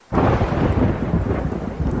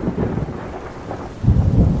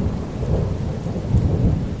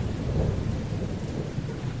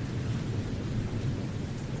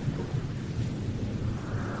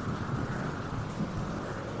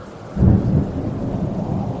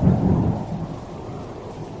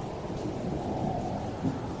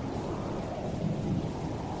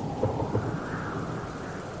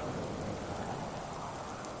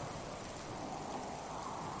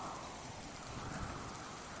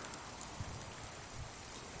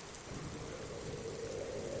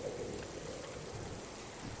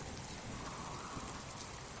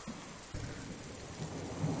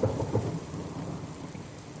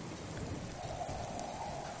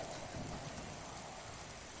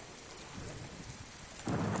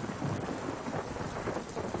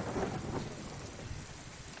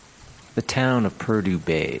The town of Purdue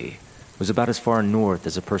Bay was about as far north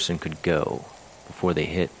as a person could go before they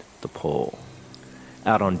hit the pole.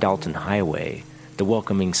 Out on Dalton Highway, the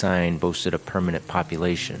welcoming sign boasted a permanent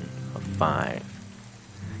population of 5.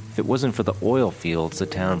 If it wasn't for the oil fields, the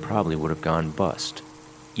town probably would have gone bust.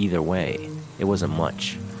 Either way, it wasn't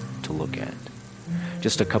much to look at.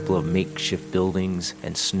 Just a couple of makeshift buildings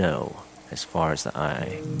and snow as far as the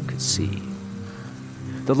eye could see.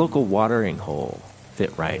 The local watering hole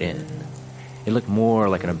fit right in. It looked more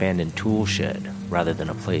like an abandoned tool shed rather than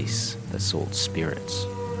a place that sold spirits.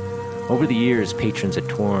 Over the years, patrons had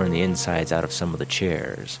torn the insides out of some of the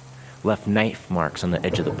chairs, left knife marks on the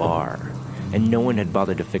edge of the bar, and no one had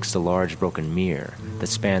bothered to fix the large broken mirror that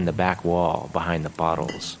spanned the back wall behind the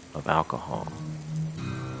bottles of alcohol.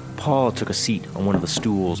 Paul took a seat on one of the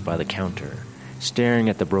stools by the counter. Staring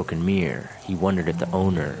at the broken mirror, he wondered if the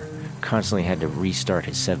owner constantly had to restart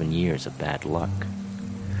his 7 years of bad luck.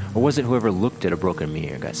 Or was it whoever looked at a broken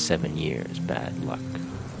mirror got 7 years bad luck?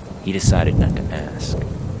 He decided not to ask.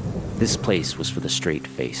 This place was for the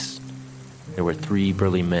straight-faced. There were 3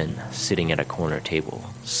 burly men sitting at a corner table,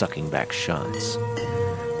 sucking back shots.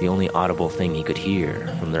 The only audible thing he could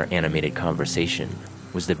hear from their animated conversation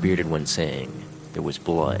was the bearded one saying there was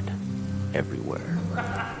blood everywhere.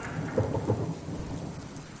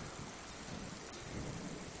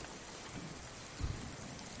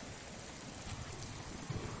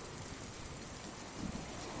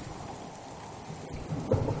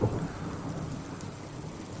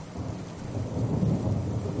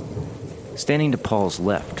 Standing to Paul's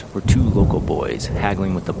left were 2 local boys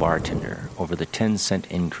haggling with the bartender over the 10-cent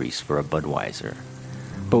increase for a Budweiser.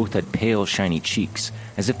 Both had pale, shiny cheeks,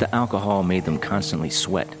 as if the alcohol made them constantly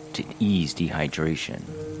sweat to ease dehydration.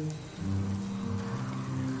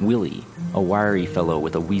 Willie, a wiry fellow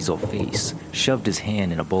with a weasel face, shoved his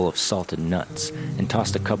hand in a bowl of salted nuts and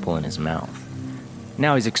tossed a couple in his mouth.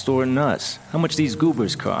 "Now he's extorting us. How much these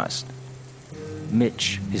goobers cost?"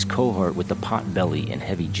 Mitch, his cohort with the pot belly and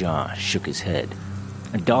heavy jaw, shook his head.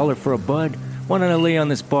 $1 for a bud? Why don't I lay on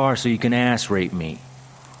this bar so you can ass rape me?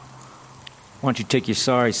 Why don't you take your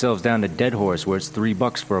sorry selves down to Dead Horse where it's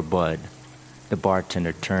 $3 for a bud? The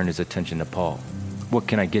bartender turned his attention to Paul. "What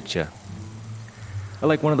can I get you?" "I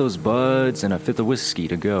like one of those buds and a 5th of whiskey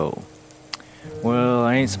to go." "Well,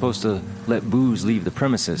 I ain't supposed to let booze leave the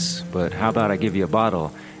premises, but how about I give you a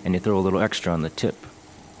bottle and you throw a little extra on the tip?"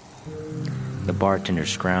 The bartender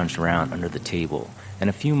scrounged around under the table,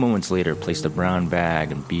 and a few moments later placed a brown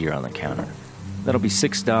bag and beer on the counter. "That'll be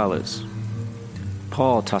 $6.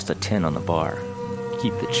 Paul tossed a 10 on the bar.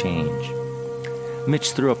 "Keep the change."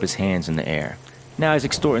 Mitch threw up his hands in the air. "Now he's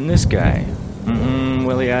extorting this guy."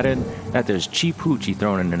 Willie added. "That there's cheap hoochie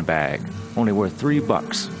thrown in a bag, only worth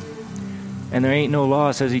 $3. "And there ain't no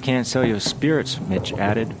law says he can't sell you spirits," Mitch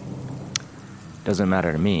added. "Doesn't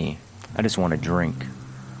matter to me. I just want a drink."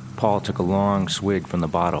 Paul took a long swig from the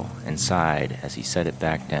bottle and sighed as he set it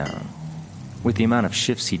back down. With the amount of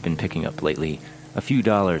shifts he'd been picking up lately, a few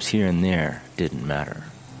dollars here and there didn't matter.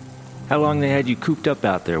 "How long they had you cooped up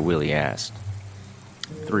out there?" Willie asked.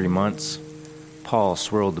 3 months. Paul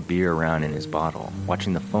swirled the beer around in his bottle,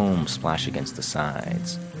 watching the foam splash against the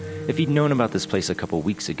sides. If he'd known about this place a couple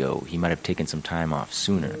weeks ago, he might have taken some time off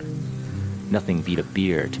sooner. Nothing beat a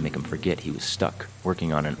beer to make him forget he was stuck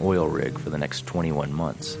working on an oil rig for the next 21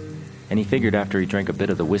 months. And he figured after he drank a bit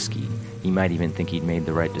of the whiskey, he might even think he'd made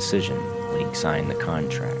the right decision when he signed the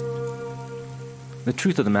contract. The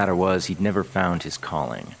truth of the matter was he'd never found his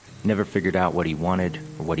calling, never figured out what he wanted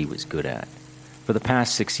or what he was good at. For the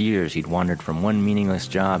past 6 years, he'd wandered from one meaningless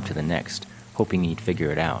job to the next, hoping he'd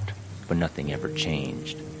figure it out, but nothing ever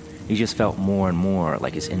changed. He just felt more and more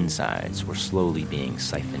like his insides were slowly being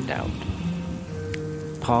siphoned out.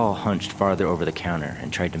 Paul hunched farther over the counter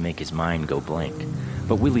and tried to make his mind go blank,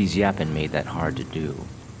 but Willie's yapping made that hard to do.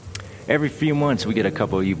 "Every few months we get a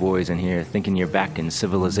couple of you boys in here thinking you're back in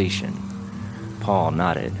civilization." Paul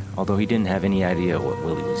nodded, although he didn't have any idea what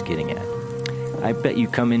Willie was getting at. "I bet you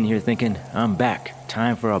come in here thinking, I'm back,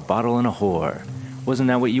 time for a bottle and a whore. Wasn't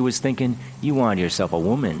that what you was thinking? You wanted yourself a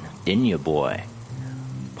woman, didn't you, boy?"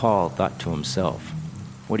 Paul thought to himself.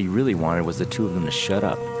 What he really wanted was the two of them to shut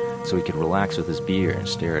up, so he could relax with his beer and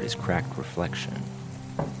stare at his cracked reflection.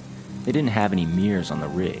 They didn't have any mirrors on the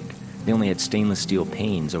rig. They only had stainless steel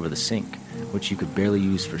panes over the sink, which you could barely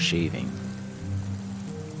use for shaving.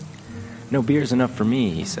 "No beer's enough for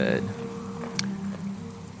me," he said.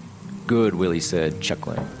 "Good," Willie said,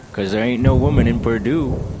 chuckling, "'cause there ain't no woman in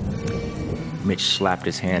Purdue." Mitch slapped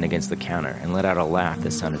his hand against the counter and let out a laugh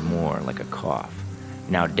that sounded more like a cough.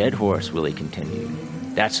 "Now Dead Horse," Willie continued,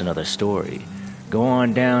 "that's another story. Go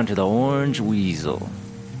on down to the Orange Weasel."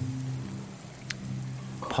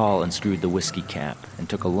 Paul unscrewed the whiskey cap and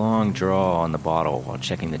took a long draw on the bottle while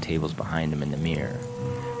checking the tables behind him in the mirror.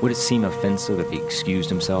 Would it seem offensive if he excused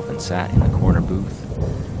himself and sat in the corner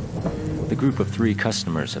booth? The group of 3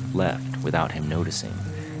 customers had left without him noticing,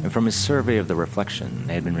 and from his survey of the reflection,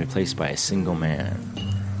 they had been replaced by a single man.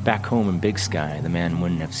 Back home in Big Sky, the man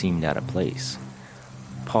wouldn't have seemed out of place.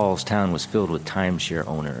 Paul's town was filled with timeshare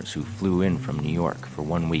owners who flew in from New York for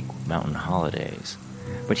 1-week mountain holidays.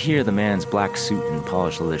 But here the man's black suit and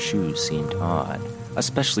polished leather shoes seemed odd,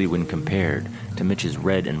 especially when compared to Mitch's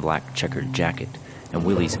red and black checkered jacket and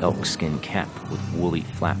Willie's elk-skin cap with woolly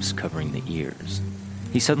flaps covering the ears.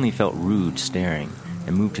 He suddenly felt rude staring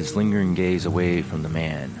and moved his lingering gaze away from the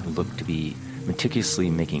man who looked to be meticulously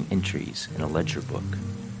making entries in a ledger book.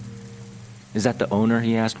 "Is that the owner?"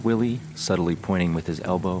 he asked Willie, subtly pointing with his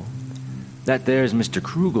elbow. "That there's Mr.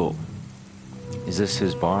 Krugel." "Is this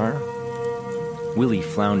his bar?" Willie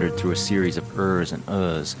floundered through a series of ers and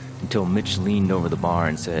uhs until Mitch leaned over the bar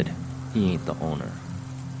and said, "He ain't the owner."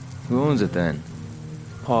 "Who owns it then?"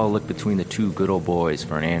 Paul looked between the 2 good old boys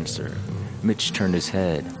for an answer. Mitch turned his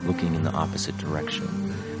head, looking in the opposite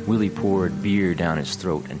direction. Willie poured beer down his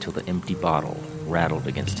throat until the empty bottle rattled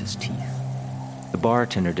against his teeth. The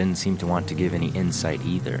bartender didn't seem to want to give any insight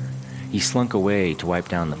either. He slunk away to wipe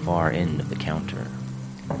down the far end of the counter.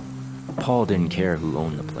 Paul didn't care who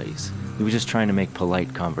owned the place. He was just trying to make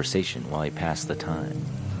polite conversation while he passed the time.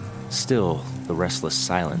 Still, the restless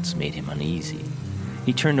silence made him uneasy.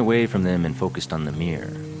 He turned away from them and focused on the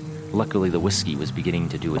mirror. Luckily, the whiskey was beginning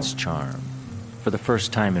to do its charm. For the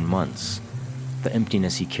first time in months, the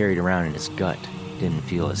emptiness he carried around in his gut didn't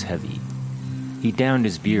feel as heavy. He downed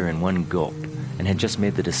his beer in one gulp and had just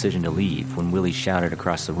made the decision to leave when Willie shouted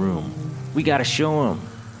across the room, "We gotta show him!"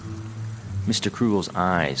 Mr. Krugel's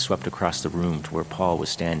eyes swept across the room to where Paul was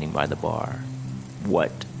standing by the bar.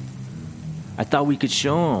 "What?" "I thought we could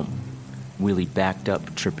show him." Willie backed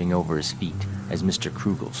up, tripping over his feet as Mr.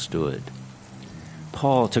 Krugel stood.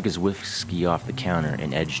 Paul took his whiskey off the counter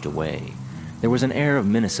and edged away. There was an air of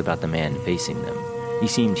menace about the man facing them. He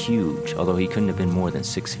seemed huge, although he couldn't have been more than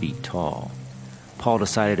 6 feet tall. Paul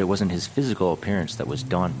decided it wasn't his physical appearance that was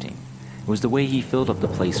daunting. It was the way he filled up the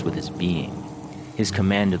place with his being. His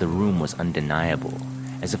command of the room was undeniable,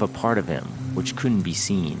 as if a part of him, which couldn't be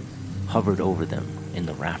seen, hovered over them in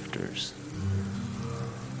the rafters.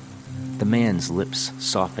 The man's lips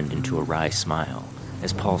softened into a wry smile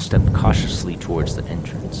as Paul stepped cautiously towards the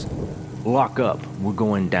entrance. "Lock up, we're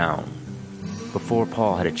going down." Before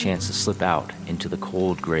Paul had a chance to slip out into the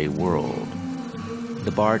cold gray world,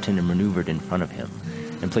 the bartender maneuvered in front of him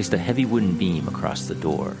and placed a heavy wooden beam across the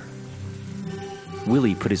door.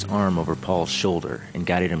 Willie put his arm over Paul's shoulder and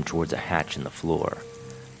guided him towards a hatch in the floor.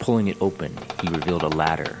 Pulling it open, he revealed a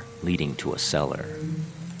ladder leading to a cellar.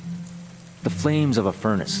 The flames of a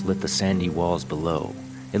furnace lit the sandy walls below.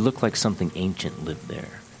 It looked like something ancient lived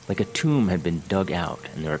there, like a tomb had been dug out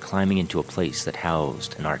and they were climbing into a place that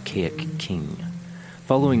housed an archaic king.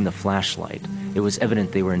 Following the flashlight, it was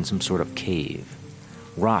evident they were in some sort of cave.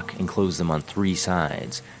 Rock enclosed them on 3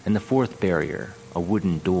 sides, and the 4th barrier, a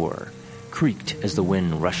wooden door, creaked as the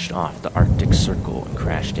wind rushed off the Arctic Circle and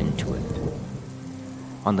crashed into it.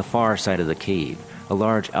 On the far side of the cave, a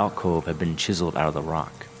large alcove had been chiseled out of the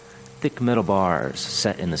rock. Thick metal bars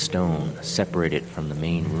set in the stone separated from the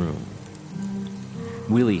main room.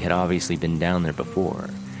 Willie had obviously been down there before.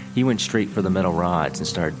 He went straight for the metal rods and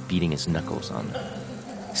started beating his knuckles on them.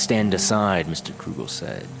 "Stand aside," Mr. Krugel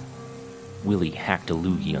said. Willie hacked a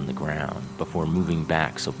loogie on the ground before moving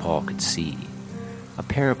back so Paul could see. A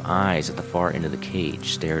pair of eyes at the far end of the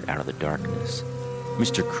cage stared out of the darkness.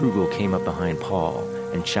 Mr. Krugel came up behind Paul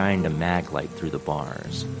and shined a mag light through the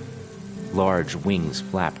bars. Large wings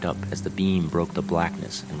flapped up as the beam broke the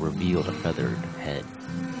blackness and revealed a feathered head.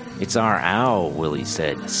 "It's our owl," Willie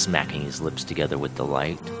said, smacking his lips together with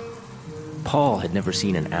delight. Paul had never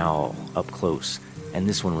seen an owl up close, and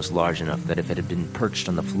this one was large enough that if it had been perched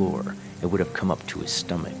on the floor, it would have come up to his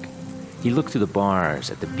stomach. He looked through the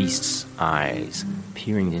bars at the beast's eyes,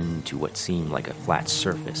 peering into what seemed like a flat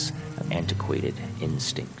surface of antiquated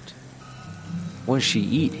instinct. "What does she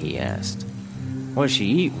eat?" he asked. "What does she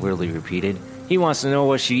eat?" Willie repeated. "He wants to know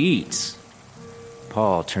what she eats."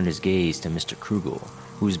 Paul turned his gaze to Mr. Krugel,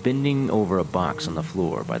 who was bending over a box on the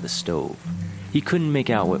floor by the stove. He couldn't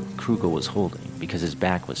make out what Krugel was holding because his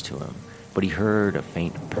back was to him, but he heard a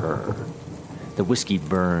faint purr. The whiskey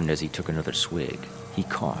burned as he took another swig. He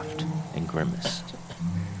coughed and grimaced.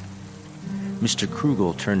 Mr.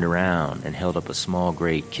 Krugel turned around and held up a small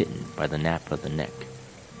gray kitten by the nape of the neck.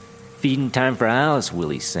 "Feeding time for Alice,"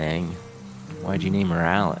 Willie sang. "Why'd you name her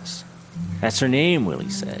Alice?" "That's her name," Willie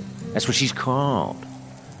said. "That's what she's called."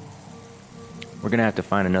 "We're gonna have to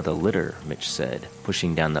find another litter," Mitch said,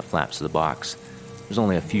 pushing down the flaps of the box. "There's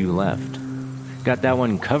only a few left." "Got that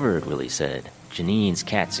one covered," Willie said. "Janine's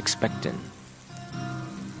cat's expectin'."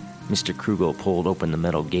 Mr. Krugel pulled open the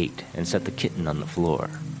metal gate and set the kitten on the floor.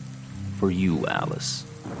 "For you, Alice."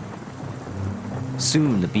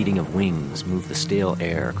 Soon the beating of wings moved the stale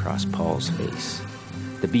air across Paul's face.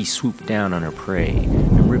 The bee swooped down on her prey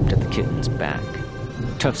and ripped at the kitten's back.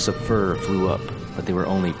 Tufts of fur flew up, but they were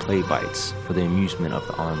only play bites for the amusement of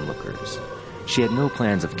the onlookers. She had no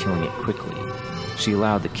plans of killing it quickly. She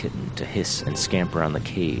allowed the kitten to hiss and scamper around the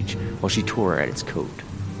cage while she tore at its coat.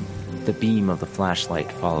 The beam of the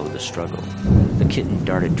flashlight followed the struggle. The kitten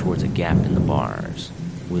darted towards a gap in the bars.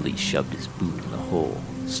 Willie shoved his boot in the hole,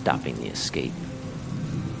 stopping the escape.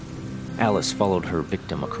 Alice followed her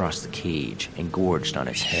victim across the cage and gorged on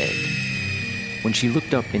its head. When she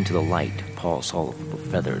looked up into the light, Paul saw the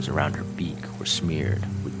feathers around her beak were smeared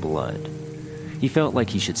with blood. He felt like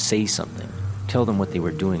he should say something, tell them what they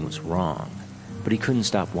were doing was wrong, but he couldn't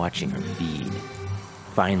stop watching her feed.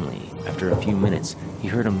 Finally, after a few minutes, he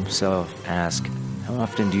heard himself ask, "How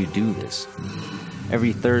often do you do this?"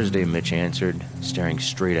 "Every Thursday," Mitch answered, staring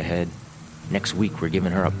straight ahead. "Next week we're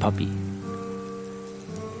giving her a puppy."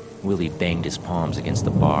 Willie banged his palms against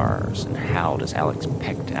the bars and howled as Alex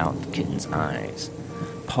pecked out the kitten's eyes.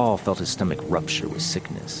 Paul felt his stomach rupture with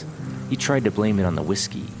sickness. He tried to blame it on the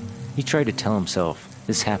whiskey. He tried to tell himself,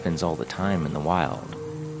 this happens all the time in the wild.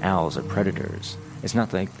 Owls are predators. It's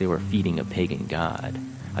not like they were feeding a pagan god,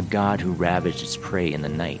 a god who ravaged its prey in the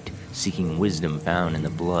night, seeking wisdom found in the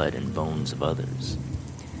blood and bones of others.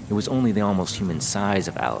 It was only the almost human size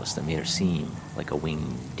of Alice that made her seem like a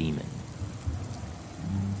winged demon.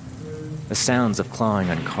 The sounds of clawing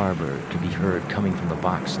on cardboard could be heard coming from the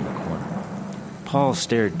box in the corner. Paul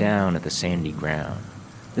stared down at the sandy ground.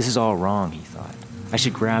 This is all wrong, he thought. I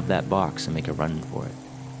should grab that box and make a run for it.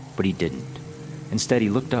 But he didn't. Instead, he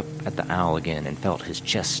looked up at the owl again and felt his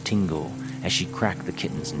chest tingle as she cracked the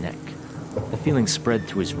kitten's neck. The feeling spread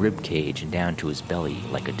through his rib cage and down to his belly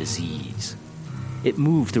like a disease. It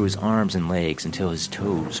moved through his arms and legs until his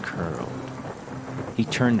toes curled. He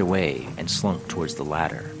turned away and slunk towards the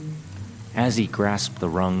ladder. As he grasped the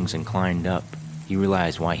rungs and climbed up, he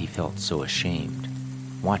realized why he felt so ashamed.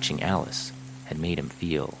 Watching Alice had made him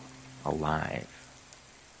feel alive.